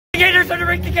Readers of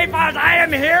the Kincaid Files, I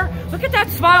am here. Look at that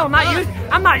smile.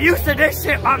 I'm not used to this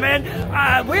shit, my man.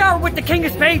 We are with the King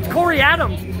of Spades, Cory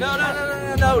Adams. No.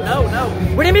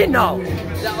 What do you mean, no?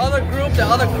 The other group, the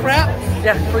other crap,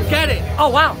 Yeah. forget it. Oh,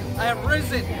 wow. I have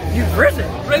risen. You've risen.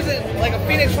 Risen like a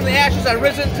phoenix from the ashes. I've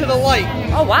risen to the light.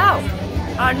 Oh, wow.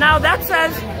 Now that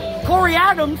says Cory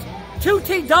Adams,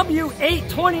 2TW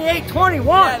 82821.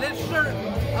 Yeah, this shirt,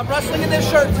 I'm wrestling in this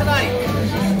shirt tonight.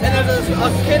 And there's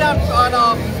a kid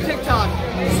on TikTok.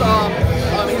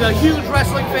 He's a huge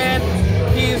wrestling fan.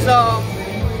 He's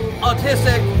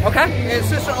autistic. Okay. His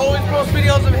sister always posts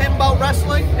videos of him about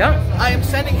wrestling. Yeah. I am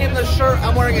sending him the shirt.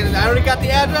 I'm wearing it. I already got the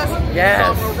address.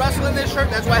 Yes. So I'm wrestling this shirt.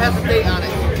 That's why it has a date on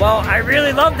it. Well, I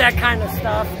really love that kind of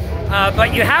stuff.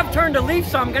 But you have turned a leaf,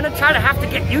 so I'm going to try to have to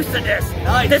get used to this.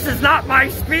 Nice. This is not my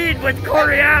speed with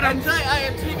Cory Adams. Tonight I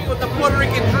am teaming with the Puerto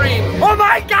Rican Dream. Oh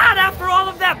my God, after all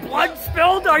of that blood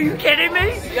spilled, are you kidding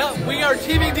me? Yeah, we are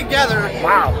teaming together.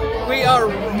 Wow. We are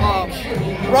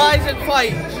Rise and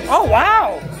Fight. Oh,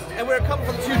 wow. And we're coming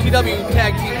from the 2TW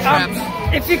tag team champs.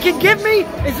 If you can give me,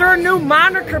 is there a new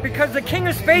moniker? Because the King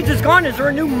of Spades is gone. Is there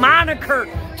a new moniker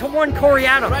to one Cory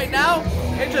Adams? Right now,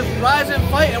 it's just Rise and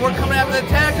Fight, and we're coming after the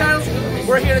tag titles.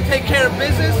 We're here to take care of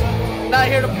business, not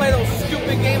here to play those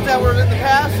stupid games that were in the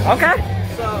past. Okay.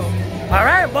 So, all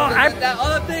right. Well, that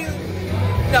other thing,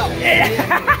 no.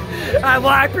 Well,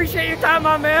 I appreciate your time,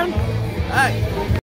 my man. All right.